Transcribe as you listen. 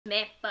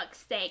Man,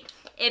 fuck's sake.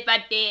 If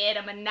I did,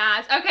 I'm a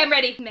nice. Okay, I'm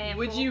ready. Man,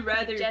 would you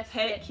rather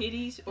pet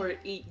kitties or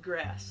eat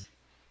grass?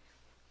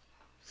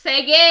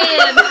 Say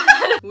again.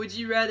 Would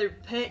you rather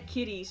pet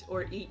kitties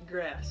or eat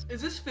grass? Is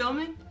this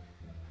filming?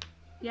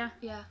 Yeah.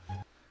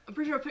 I'm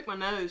pretty sure I picked my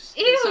nose.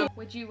 Ew. So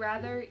Would you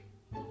rather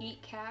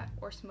eat cat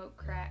or smoke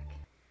crack?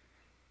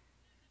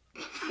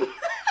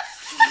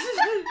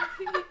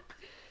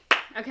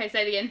 Okay,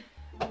 say it again.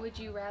 Would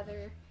you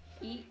rather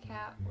eat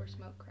cat or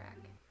smoke crack?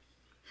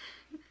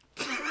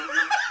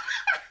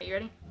 You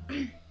ready?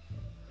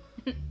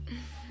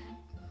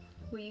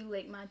 Will you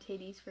lick my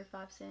titties for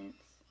 5 cents?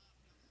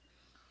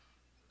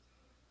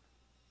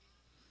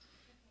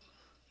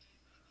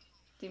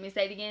 Do you want me to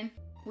say it again?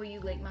 Will you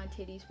lick my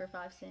titties for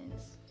 5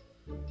 cents?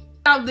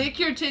 I'll lick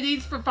your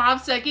titties for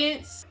 5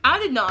 seconds. I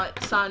did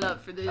not sign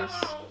up for this.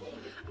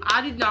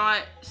 I did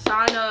not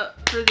sign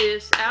up for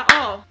this at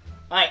all.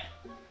 Alright,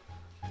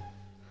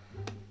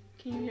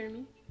 Can you hear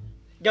me?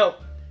 go.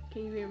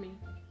 Can you hear me?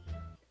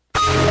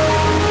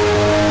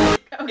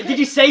 Did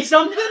you say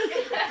something?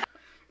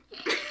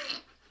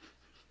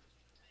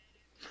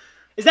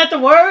 Is that the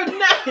word?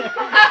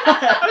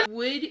 No.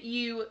 Would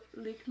you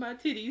lick my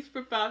titties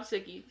for 5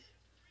 seconds?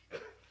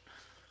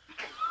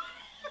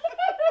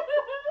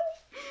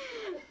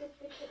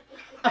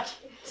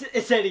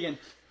 Say it again.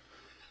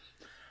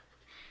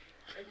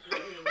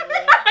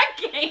 I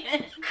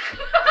can't.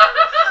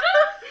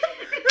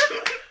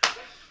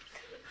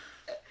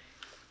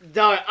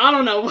 Dog, I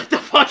don't know what the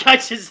fuck I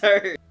just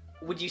heard.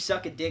 Would you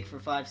suck a dick for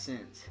 5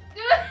 cents?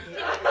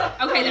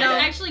 Okay,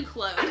 that's actually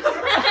close.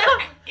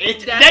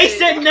 They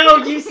said no,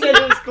 you said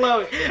it was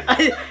close.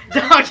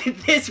 Dog,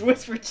 this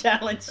whisper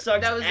challenge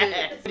sucks That was ass.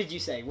 it. What did you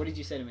say? What did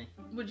you say to me?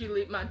 Would you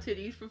lick my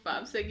titties for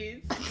 5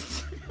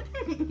 seconds?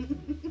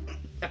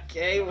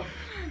 Okay, well,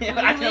 Will you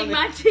lick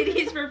my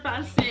titties for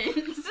 5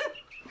 cents?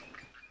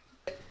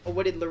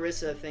 What did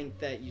Larissa think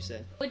that you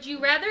said? Would you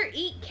rather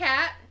eat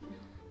cat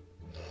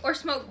or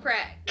smoke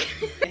crack?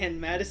 And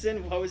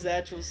Madison, what was the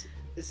actual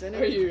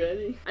sentence? Are you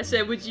ready? I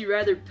said, would you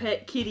rather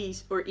pet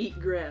kitties or eat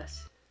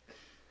grass?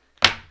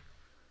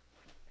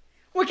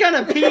 What kind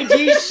of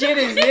PG shit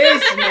is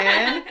this,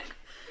 man?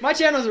 My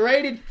channel's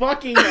rated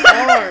fucking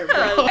R,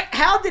 bro.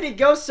 How did it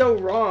go so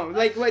wrong?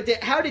 Like,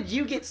 how did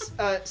you get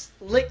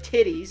licked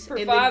titties? For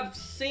and 5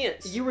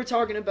 cents. You were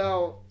talking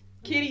about...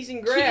 Kitties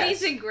and grass.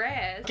 Kitties and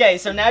grass. Okay,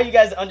 so now you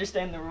guys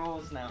understand the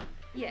rules now,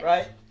 Yes.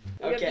 right?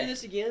 We have to do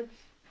this again?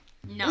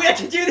 No. We have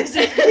to do this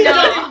again. We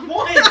done it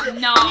once.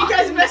 No. You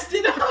guys messed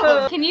it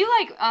up. Can you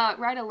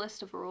write a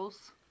list of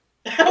rules?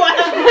 We're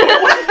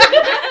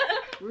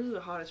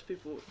the hottest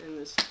people in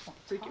this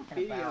freaking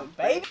video,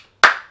 baby.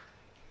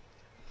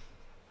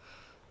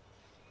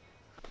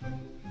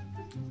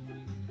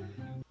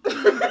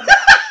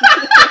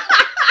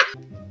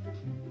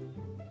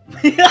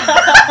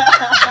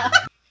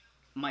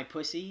 My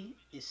pussy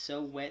is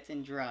so wet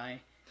and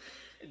dry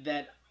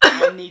that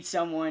I need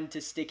someone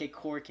to stick a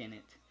cork in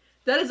it.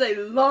 That is a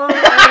long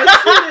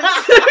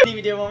ass sentence. Need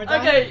me to do it one more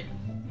time? Okay.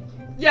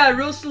 Yeah,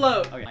 real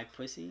slow. Okay. My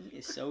pussy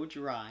is so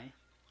dry,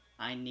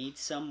 I need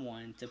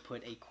someone to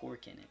put a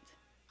cork in it.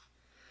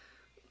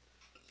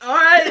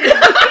 Alright.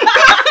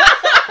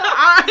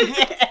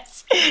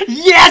 Yes!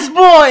 Yes,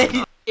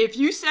 boy! If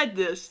you said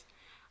this,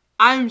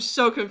 I'm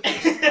so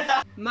confused.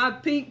 My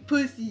pink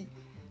pussy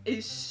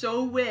is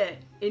so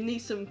wet, it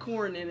needs some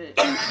corn in it.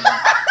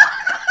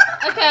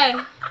 Okay.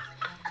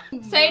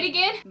 Say it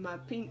again. My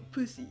pink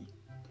pussy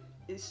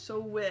is so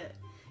wet,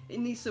 it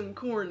needs some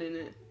corn in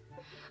it.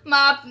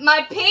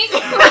 My pink.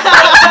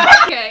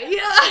 Okay.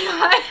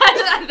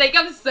 I think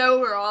I'm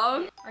so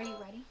wrong. Are you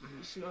ready?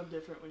 You smell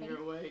different when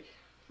you're awake.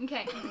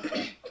 Okay.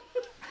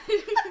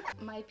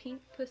 My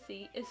pink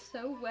pussy is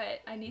so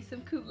wet, I need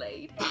some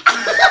Kool-Aid.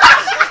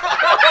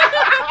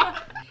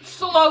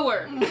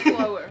 Slower.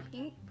 Slower.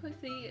 Pink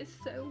pussy is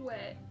so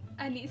wet,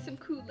 I need some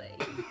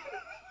Kool-Aid.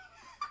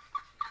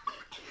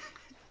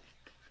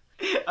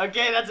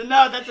 Okay, that's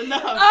enough, that's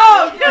enough.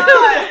 Oh,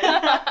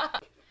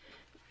 God!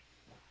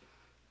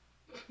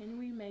 Can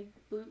we make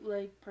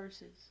bootleg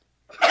purses?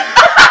 What?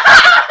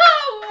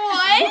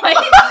 How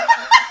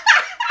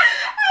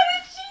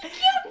did she get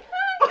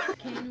that?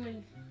 Can we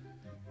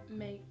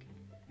make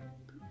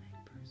bootleg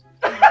purses?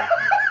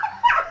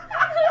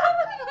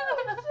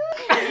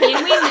 Can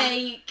we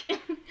make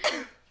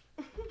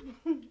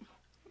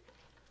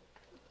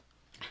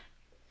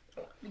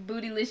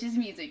bootylicious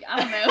music? I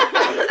don't know.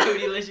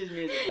 Bootylicious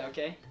music,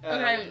 okay.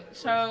 Okay,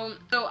 so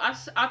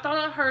I thought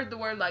I heard the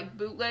word like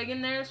bootleg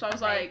in there, so I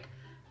was like,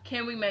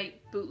 can we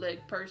make bootleg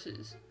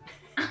purses?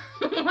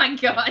 Oh my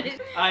god.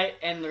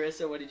 And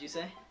Larissa, what did you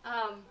say?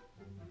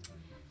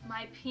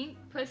 My pink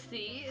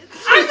pussy is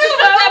I knew so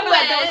that, but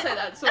wet. don't say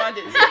that, so I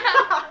didn't say it.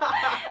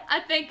 I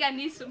think I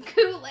need some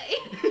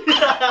Kool-Aid.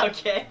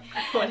 Okay.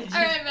 What did you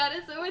Alright,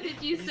 Madison, what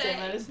did you What did you say?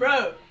 Madison?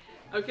 Bro,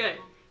 okay,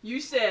 you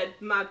said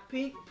my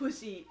pink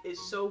pussy is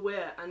so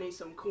wet, I need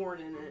some corn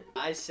in it.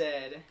 I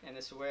said, and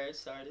this is where it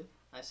started,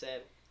 I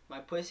said, my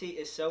pussy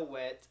is so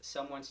wet,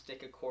 someone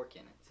stick a cork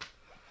in it.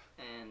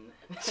 And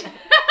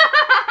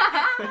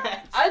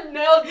I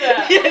nailed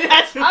that. Yeah,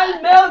 that's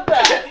I nailed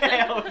that.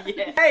 Hell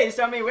yeah. Hey,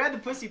 so I mean, we had the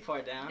pussy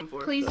part down.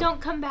 Please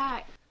don't come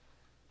back.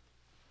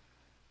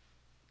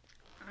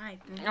 Alright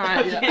then.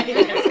 Alright,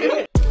 Okay.